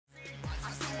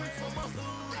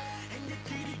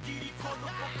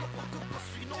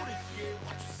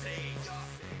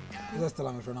Just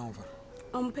tell my friend now.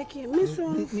 I'm picking me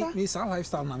some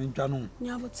lifestyle na me dwano.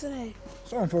 Nya botere.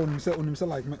 So on for unim say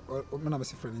like me na be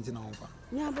friend nti na on fa.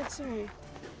 Nya botere.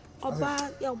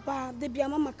 Oba de bia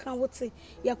mama kan wote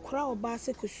ya kora oba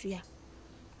se kosua.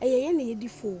 Eye na yedi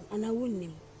fo ana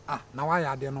wonnim. Na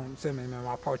why ade no say me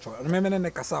ma pouch. Me ne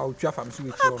kasa otwa fam so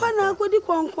we tro. Papa na akodi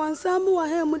konkonsa mu wa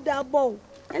ha mu da bow.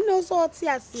 Ene so oti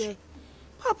ase.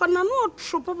 Papa na no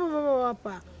tro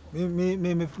papa. Me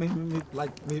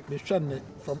like me friend me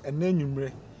from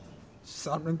enenumre.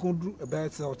 Something could do a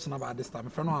bad self about this time.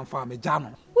 Friend no farm me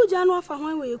jano. Who jano afa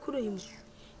hwan we yekuro yim.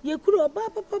 Yekuro oba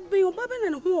papa ben oba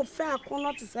ben na ho fa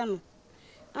akon to se no.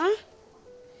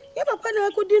 Ya papa na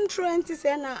akodi ntro enti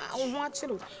se na ho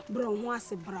akiro bro ho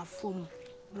ase brafom.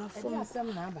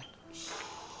 Asem na aba.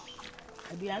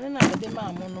 Aduane na de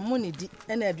ma mo no mo ne di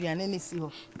na aduane ne si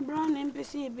ho. Bro na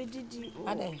mpese e bedidi o.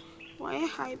 Ade. Why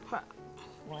hyper?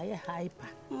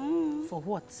 For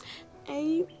what?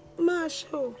 Ma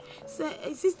show.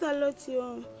 Say sister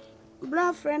Lottie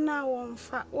bra friend na won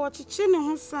fa. Wo chichi ne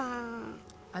ho sa.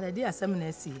 Ade di asem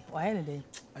na si. Why ne dey?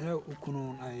 Aye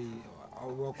ukunu ai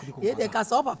ye de ka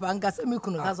so papa nka se me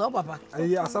kunu ka so papa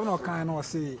ayi asam na kan na o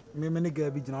se me ne ga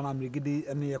bi gina na mregide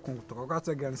ene ye kon to ka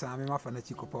ta gan sa me ma fa na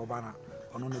chi ko pa oba na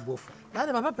ono ne bofu na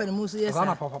de papa pere mu so yes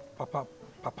na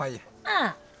papa ye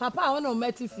papa wona o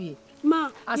meti fie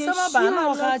ma asama ba na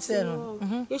o ka che no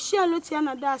ye shia Lottie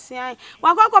na da ase ai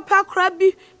wa kwa pa kra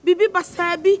bibi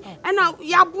basa bi na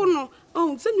yabo no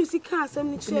se no sika asam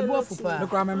ni che bofu pa ne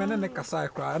kwa me ne kasa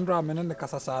kra ndra me ne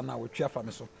kasa sa na o twa fa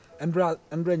me so Andra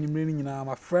nyimre ni nyina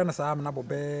my friend sa am na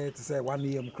bobe to say 1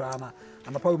 year kra na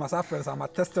and papa my friends am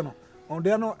testing no on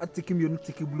there no atiki me no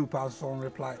tiki blue pass on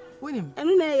reply winim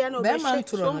enu na ya no be man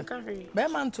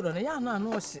turo no ya na no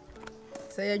hye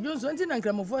say ya junso nti na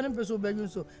nkramofo ne peso be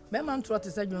junso be man turo te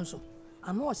say junso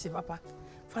ano hye papa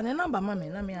fa ne number ma me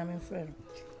na me am friend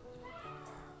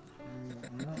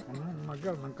my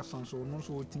girl nanka sanso no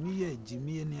so timi ye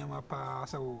jimi ni ama pa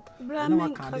say o na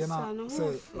wakande na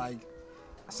say like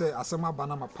say asema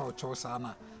bana ma pouch Osaa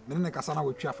na me ne kasa na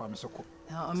wotwa fa me soko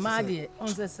ma de on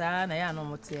say sa na ya no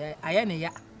mote aye ne ya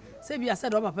say bia say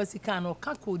do papa sika no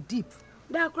ka ko deep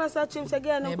da cross a chim say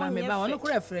girl no kwa me ba ono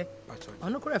kura frɛ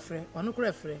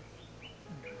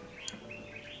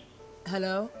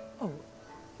hello oh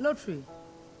lottery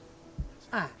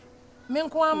me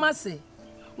nko amase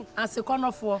ase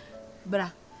konofo bra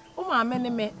o ma me ne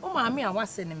me o ma me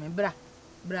awase ne me bra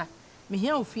me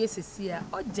hia ofie sesia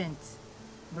urgent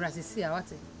Brasisia,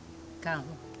 what? Come.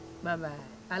 Bye bye.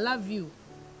 I love you.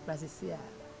 Brasisia.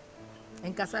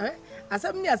 En kasa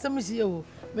asem ni asem hie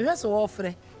me hwe so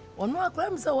ofre. Ono akra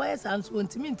me se wo sans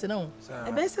ontimi ntena ho.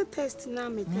 E be se test na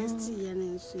me test ye na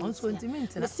nso. On so ontimi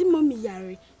ntena. Si mommy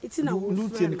yare. Iti na wo. Nu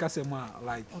tie ni kasa mu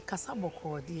like. O kasa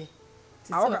boko de.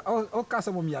 O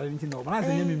kasa mommy yare nti na. Bana se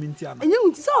nyame minti ana. Enye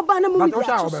nti se oba na mommy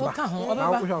yare. So ka ho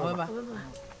oba.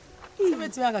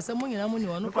 Sebeti aga se munyina mu ni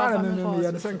ono kwa fa me ko.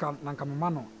 Ya de senka nanka me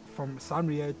mano from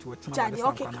Samria to China.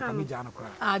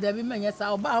 There be many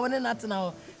sa oba wona na tena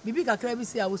ho. Bibi kakra bi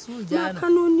si a wosu ja no. Ka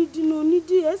no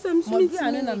nidi SM Smith.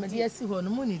 Mo na me de asi ho no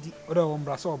mo nidi. Oda wo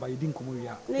mbra so oba yidi nkomo wi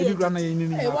a. Ebi gra na yini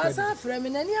ni. E wa sa fra me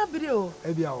na ni abire o.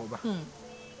 E bia oba.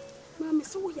 Ma me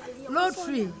so yale.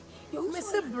 Lottery. Me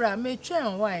se bra me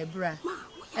twen why bra.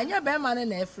 Anya be ma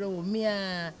na efre wo me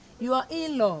a. You are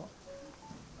in law.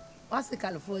 What's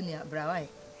California, bra why?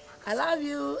 I love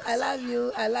you.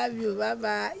 Bye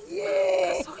bye.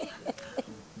 Yeah.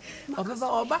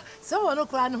 Oba. So ono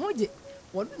kra ne hoje.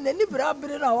 Won na ni bra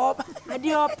bere na oba. E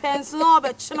di o pencil no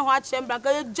be chi no ha chembra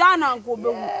ka jana nko be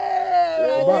hu.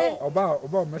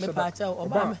 Oba me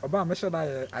shada. Oba me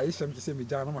shada Aisha me se me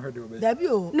jana no ma hede oba. Dabi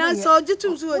o. Na so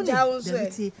jitum so ja won so.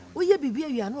 Dabi wo ye bibia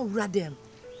wi ana owura dem.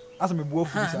 Asa me buo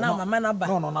fu bisa na mama na ba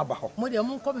no na ba ho mo de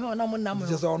mo nko be ho na mo na mo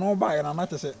je so no ba ya na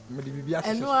tese me de bibia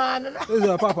eno ana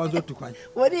e papa zo tukwan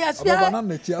woni asua oba na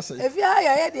na chi ase e fi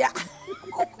aya ye dia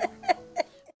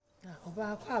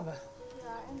oba kwa ba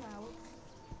ya ena wo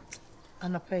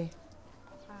anapai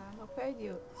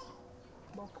dio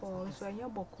boko so enye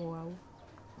boko awo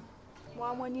mo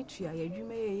amani tua ya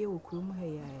dwuma ye okurum ha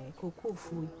ya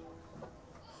kokofu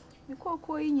mi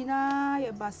koko yi nyina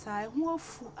ye basa ho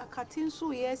afu akate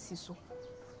nso ye asi so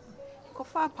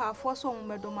kofa paafo so mo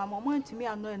medo ma mo antimi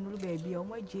ano enuru ba bia o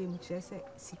mo agye mu kire se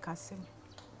sikasem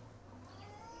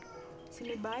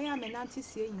simi ba ya me nanti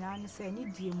sie nyina ne se ni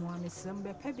die mu amesem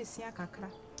be pa besia kakra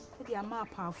e dia ma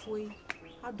paafo yi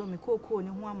adome koko ne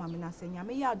ho ama me na se nya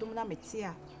me ya adom na mete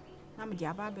a na me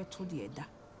dia ba beto de eda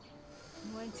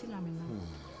mo anti na me na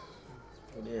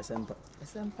o de sempa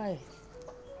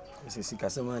Ese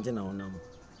sikasema nje na onam.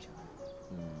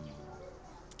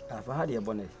 Afa hadi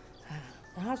ebone.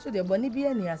 aha so de boni bi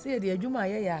ani ase de adwuma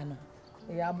ye ya no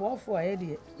ya abofo a ye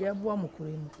de ye boa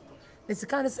mokore mu ne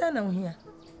sika ne se na ohia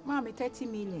Mama 30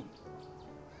 million.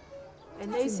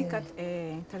 And they see cut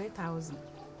 3,000.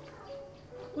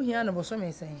 ohia no boso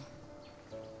me sen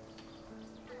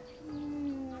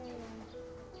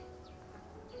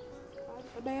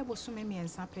Oba boso me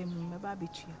miensa pa mu me ba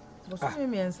betua. boso me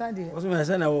miensa de What's my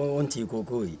son? I want to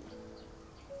cocoa.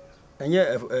 And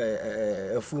yet,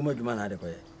 a fool madman had a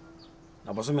way.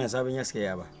 I was a man having a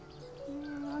scare.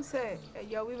 I say,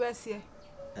 yeah, we were here.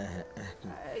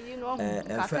 You know,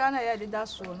 I did that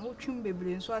so no chum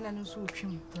baby and so on and so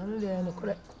chum.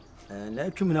 And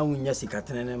that chum now when yes,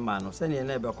 Catherine and man, sending a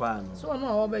neighbor quan. so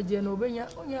no obeje no benya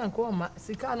onya nko ma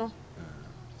sika no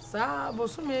sa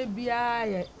boso me bia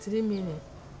ye 3 million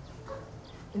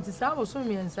nti sa boso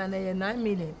me ensa na ye 9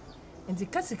 million nti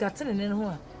kasika tene ne ho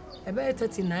a ebe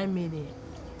 39 million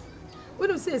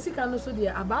we say sika no so de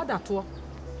abada to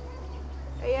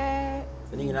Yeah,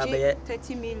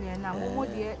 30 million. Now,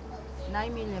 what dear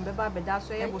 9 million, baby, that's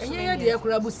why I was so ye de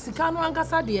kura bu sika no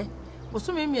ankasa de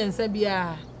boso me ensa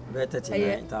bia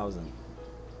 39,000.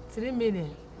 3 million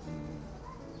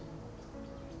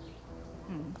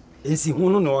Ensi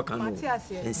hunu no waka no.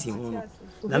 Ensi hunu.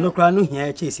 Na no kra no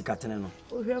hia chase katene no.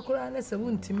 ohwe kura na se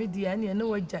wuntimi dia ne na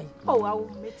wajai Oh, I will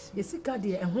meet ye sika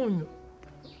de ehonyo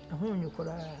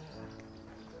kura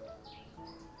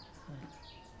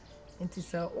nti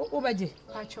sa obaje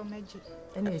Pacho Magic.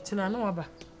 ene china na waba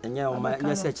Enya o ma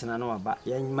nya se china no aba.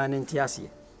 Ye ma ne ntiase.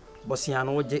 Bosia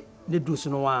no oje ne dusu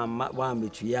no wa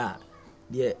metua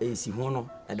de ensi hunu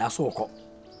e da so okọ.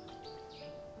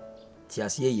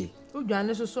 Tiase ye.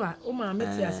 udwane so a o ma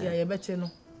meti ase ya ye beche no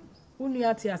unu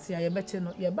ati ase ya ye beche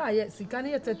no ye ba ye sika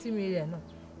ne ye 30 million no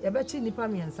ye beche nipa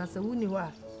miensa se wuni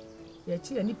wa ye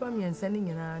chi ya nipa miensa ne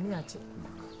nyina ne ache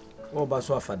O ba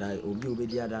so afada obi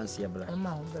di adanse bra.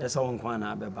 ama o be Esa won kwa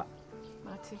na abeba.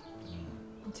 Mati.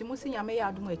 Nti musi nyame ya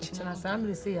adum achi china na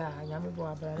samre se ya nyame bo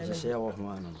abra ne Hye wo ho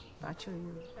ano. Pacho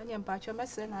you. Ani pacho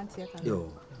mesre na antie ka.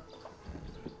 Yo.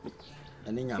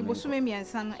 Ani nyame. Boso me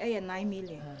miensa no 9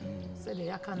 million. se de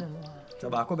yakane no So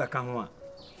ba ko beka ho a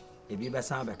ebi be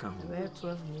san beka ho. be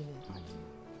 12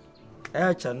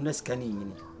 million Cha no skani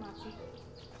nyini.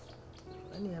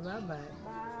 ani ya baba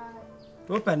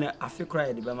Open afikra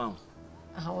ye de be ma ho.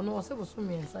 aha ono se bo so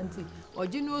miensa nti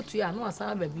oji no otu ya no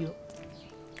asan ba bio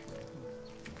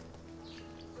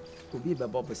Obi be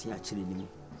bobo si akire ni mu.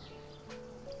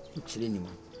 Akire ni mu.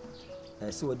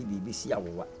 Se wodi bibi si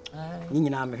awowa. Ni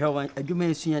nyina me hwe adwuma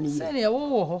esua ni ye. se ne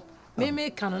wo ho me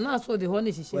kan na so de ho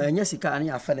ne hihye Wa nya sika ani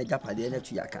afa na japade na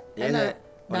tuyaka. na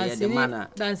Oye de mana.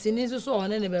 dansini so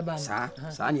one ne be ba Sa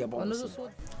ne ye bobo. ono so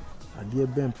adeɛ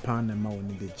bɛn paa na ma wo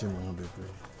ne bɛgye me ho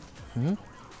bebree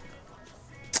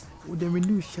wode me ne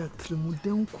wohyia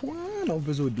tirimuden koa na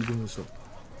wopɛ sɛ ɔdi bi ho so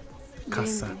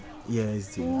kasa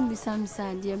yes Bisa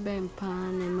deɛ bɛn paa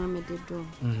na ma me de do.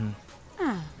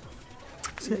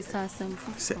 Bisa asɛm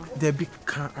sɛ foforɔ. dabi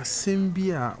ka asɛm bi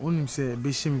a wonim sɛ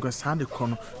bɛhyɛ me kwa saa de kɔ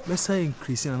no bɛsa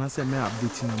increase na anasɛ mɛ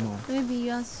update no ma wo Baby,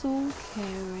 you are so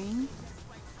caring.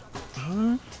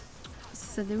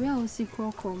 So the way I was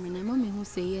call me, na mommy who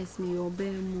say yes, me your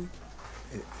mu.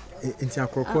 nti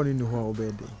akorɔkɔ no ni hɔ a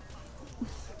wobɛɛ den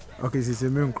okay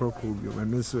sɛ me nkorɔkɔ bio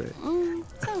mɛno so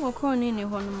Say what call ni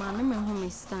ho no ma na me ho me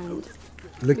stand.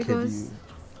 look at Because- you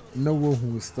na wo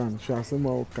hu stand hwɛ asɛm a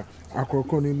woka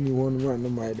akorɔkɔ no ni hɔ no ma no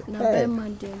ma ɛdɛ Na be ma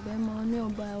de be ma oni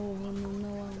oba wo ho no na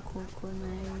wan kokko na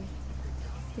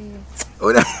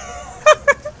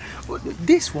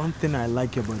This one thing I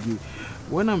like about you.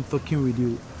 When I'm talking with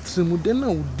you, Trimudena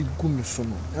would dig me so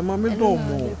no. And my me do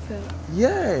more.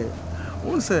 Yeah.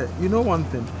 One say, you know one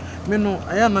thing. Me no,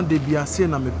 I am not the be a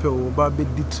saying I'm a pill, but be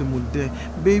Trimude.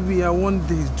 Baby, I want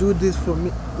this, do this for me.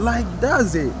 Like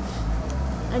that's it.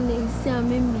 and then say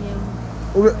me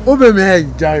Obe me hey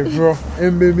jive bro.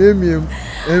 Embe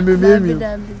me.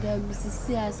 That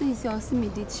see I see me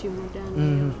did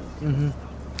chimudan.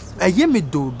 I hear me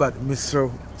do, but Miss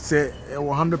Ro say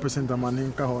 100% a man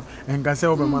in Kaho and can say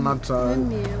over man try.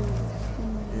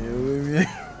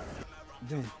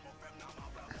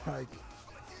 Like,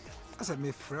 I said,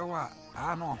 my friend,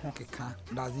 I know Honky can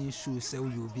doesn't show sell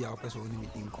you be our person only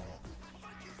meeting call.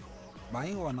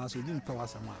 Buying one as you didn't tell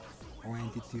us a man or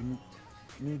entity.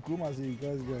 Me, come as you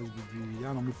guys be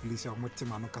young police or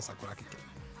Motimano Casakraki.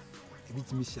 A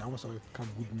bit miss, I was a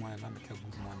good morning and a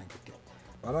good morning.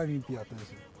 But I didn't pay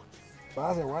attention. But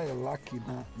I said, why you're lucky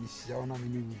now, Miss Yana,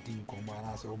 me with Dean combine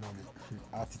as a woman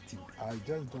attitude. I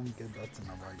just don't get that thing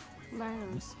about you.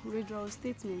 Virus, withdrawal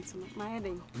statement, my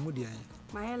heading. Mudia.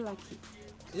 My head lucky.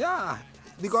 Yeah,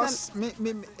 because me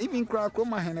even cry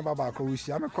my hand baba ko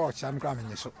wishi am coach am cry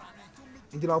me so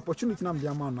the opportunity na me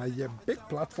man na a big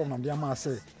platform na me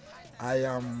say I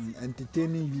am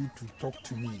entertaining you to talk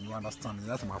to me, you understand?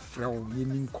 That's my friend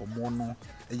winning komono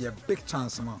a big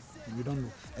chance man. You don't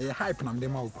know a hype na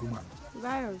dem akuma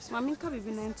virus mami ka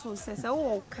bibi na nto say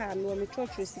wo ka no me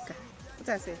church sika what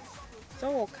I say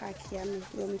so wo ka kia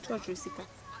no me church sika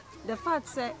the fact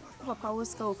say papa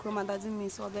was ka okroma doesn't mean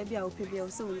so baby I will pay bill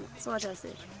so what I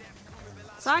say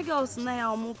so I girls na ya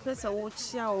omo pesa wo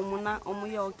chia omo na omo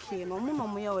ya okay no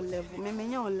omo ya level me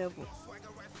menya on level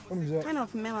kind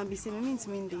of mema be say me mean to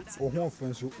mean date o ho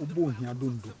offense ubo hia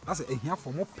dondo ase ehia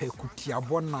for mo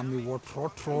pekutiabo na me wo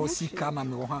trotro sika na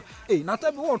me wo ha na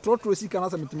tabi wo trotro sika na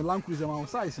se me land cruiser ma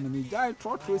size na me jai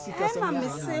trotro sika se me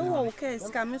say wo okay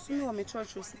sika me so me wo me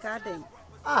trotro sika den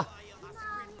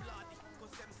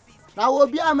na wo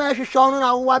bia ma hwehwe no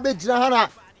na wo abegina ha na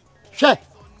hwe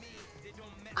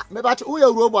me ba wo ya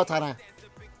robot ara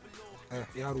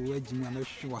yaro wajimi na hwe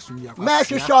waso ya kwa me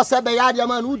hwehwe se be ya de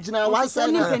ma no gina wan se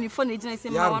ni penifo na gina se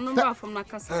ma wano bra from na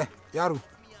kasa yaro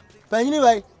penini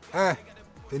wai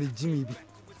peni jimi bi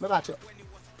me ba che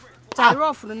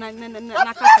rough na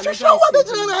kasa na show what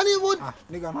gina na ni wo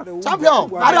nigga na de champion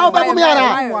ara oba ko mi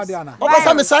ara oba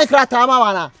sa me sign krata ma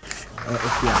wana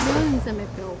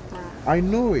I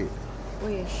know it. Oh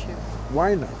yeah, sure.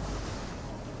 Why not?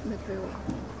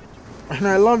 And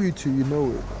I love you too, you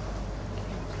know it.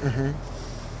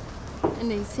 And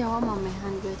they say I'm on my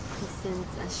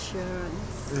 100%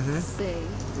 assurance. Say,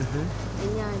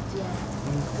 and yeah,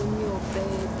 when you're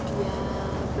baby,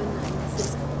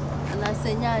 and I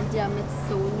say, yeah, I'm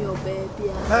so when you're baby.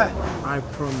 I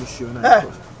promise you. And I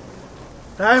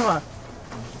promise.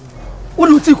 What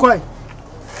do you think? Why?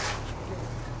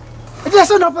 It is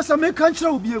not a person country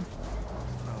will be.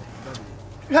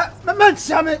 Yeah, my man,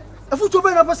 Sammy, a foot over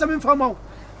a person from out.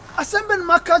 Assemble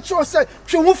my country or say,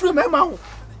 she won't free my mouth.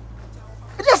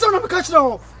 It is not a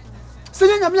country.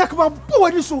 Saying I'm like about boy,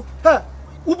 you so,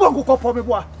 Ubango Copo, me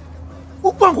boy.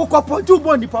 Ubango Copo, do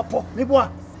bondy papa, me boy.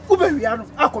 Uberiano,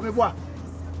 Ako, me boy.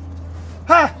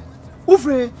 Ha,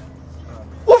 Ufre,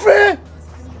 Ufre,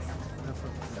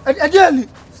 and yearly.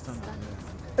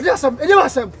 It is some,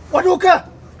 what do you care?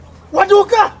 What do you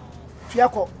care?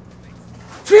 Fiaco.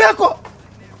 Fiaco.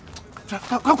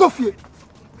 Kako fie.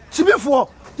 Sibi fo.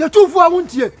 Ya tu fo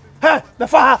awuntie. He, na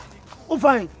fa ha. O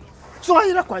fine. So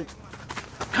ayi na kwai.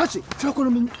 Kachi, fiaco no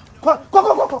mi.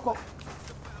 Ko.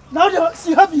 Now they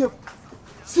see happy.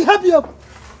 See happy.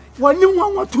 Wani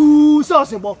nwa tu so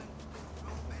se bo.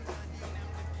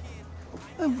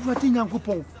 Wati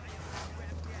nyankopon.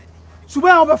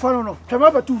 Suba oba fa no.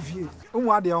 Twema ba tu fie.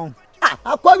 Omu ade on.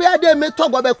 Akwa we ade me to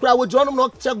gobe kura wo jono no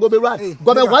che gobe run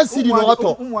gobe 1 city no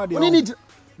oto oni ni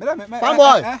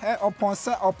upon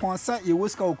sa ye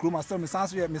woska okroma so me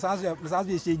sanso ye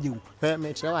sheje wo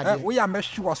me che wa de wo ya me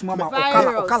hwe osoma ma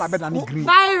okala be na ni green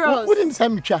virus wo din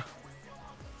sam twa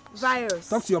virus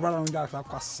talk to your brother on that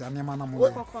kwase anema na mo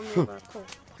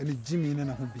eni jimi ne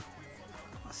na ho bi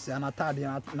ase na tade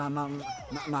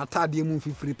na tade mu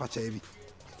fifiri pacha bi.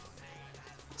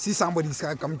 See somebody is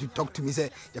coming to talk to me, say,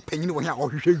 you're paying you here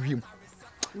or you him.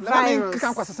 I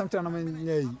can't cross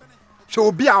something.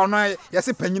 So be our no, yes,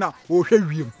 a penny now or hear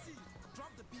him.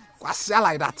 What's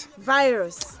like that?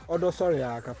 Virus. Although, sorry,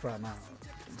 I can't now.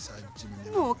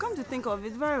 No, come to think of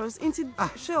it, virus. Into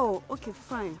show, okay,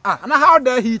 fine. And how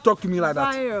dare he talk to me like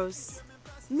that? Virus.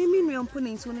 Mimi, we are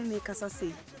putting into one make us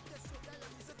say.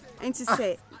 And to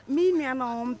say, me,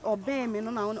 no, or bear me,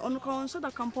 no, on console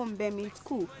that come on bear me, it's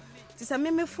cool. It's a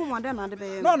meme from one another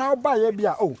baby. No, now buy a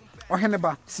beer. Oh, or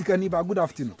Henneba, Sikaniba, good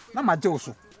afternoon. Now, my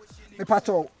Joso. The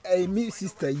patrol, a me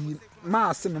sister,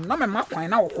 Mass, and no, my wine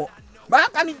now.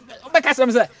 But I mean, because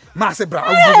I'm saying, Master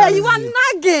Brown. Hey, you are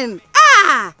nagging.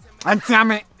 And tell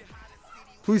me,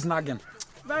 who is nagging?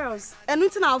 Virus. And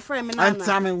it's our friend, and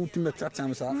tell me who to make that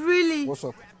time, sir. Really? What's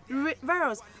up?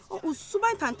 Virus. Oh,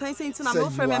 Subai Tantan saying to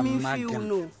our friend, I mean, you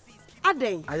know.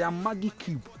 Ade. I am Maggie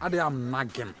Cube. Ade, I'm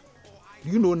nagging.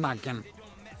 You know nagging.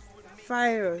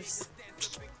 Virus.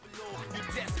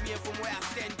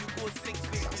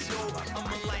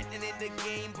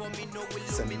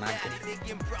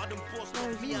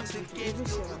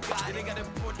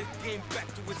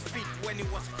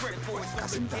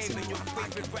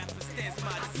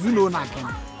 You know nagging.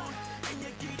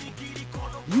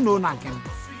 You know nagging.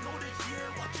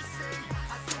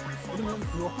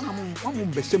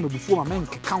 I'm before my man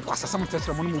can't pass some test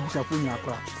from one of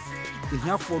the if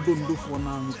you for don't do for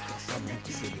now,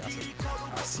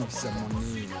 I see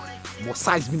someone more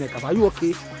size me. Are you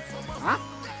okay? Huh?